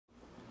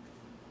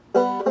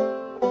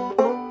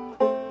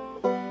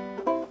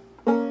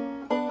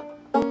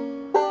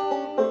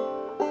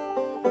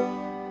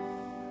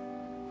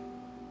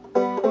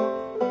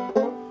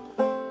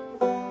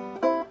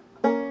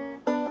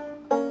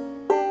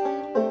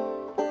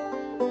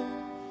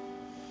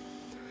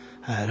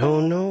I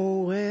don't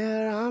know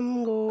where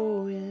I'm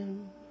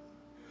going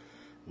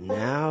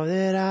now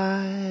that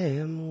I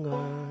am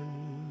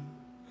gone.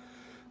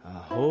 I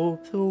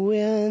hope the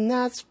wind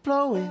that's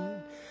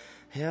blowing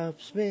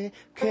helps me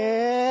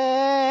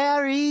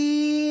carry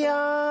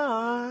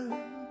on.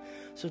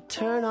 So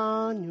turn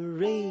on your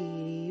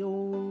radio,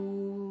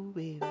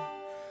 baby,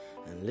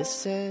 and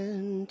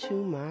listen to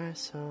my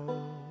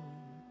song.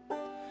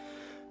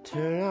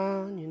 Turn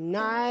on your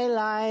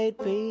nightlight,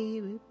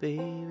 baby,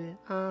 baby,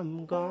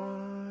 I'm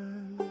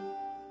gone.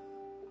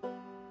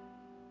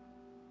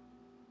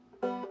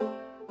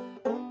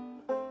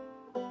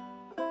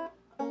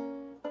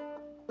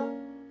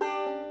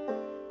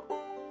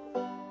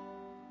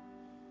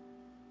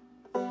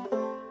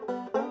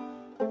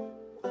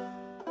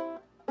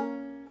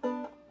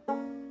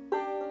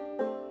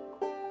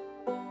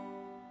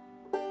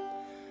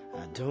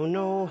 I don't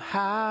know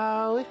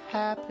how it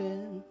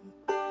happened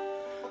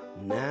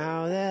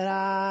now that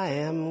I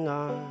am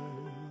gone.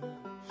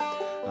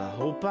 I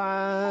hope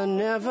I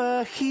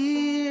never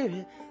hear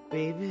it,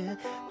 baby,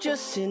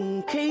 just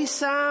in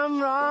case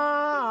I'm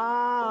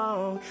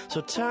wrong.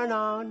 So turn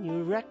on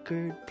your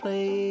record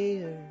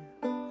player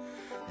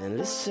and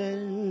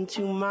listen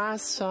to my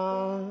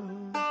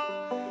song.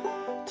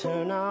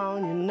 Turn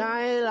on your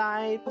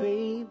nightlight,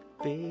 baby,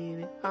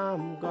 baby,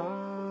 I'm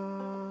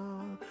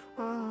gone.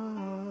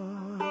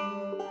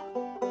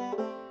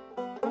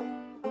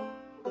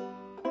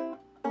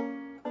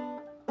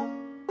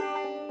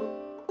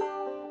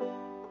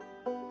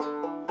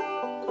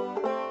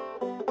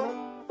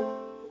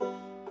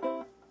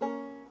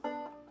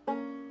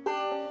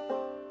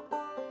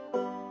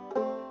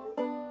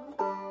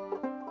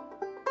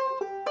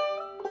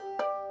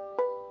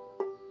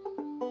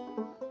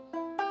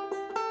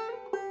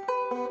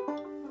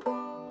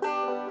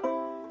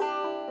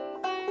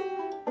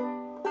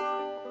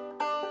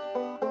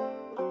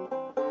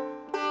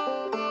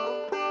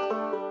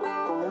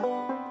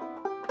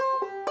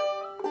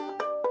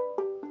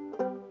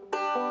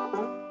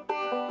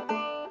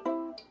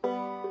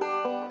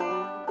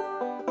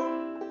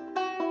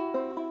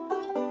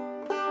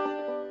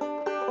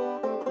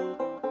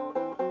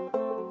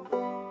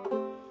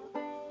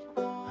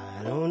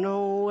 I don't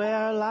know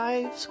where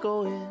life's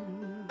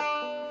going,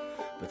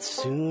 but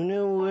soon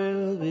it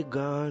will be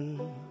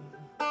gone.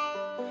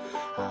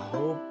 I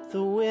hope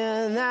the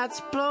wind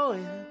that's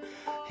blowing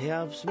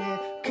helps me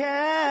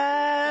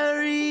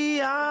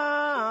carry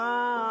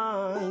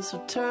on. So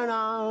turn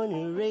on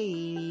your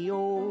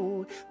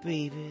radio,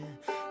 baby,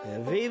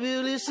 and baby,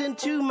 listen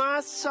to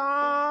my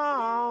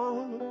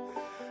song.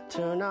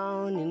 Turn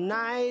on your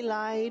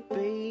nightlight,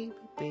 baby,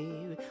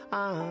 baby,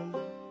 I'm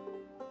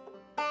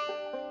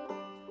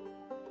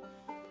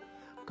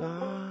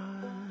gone.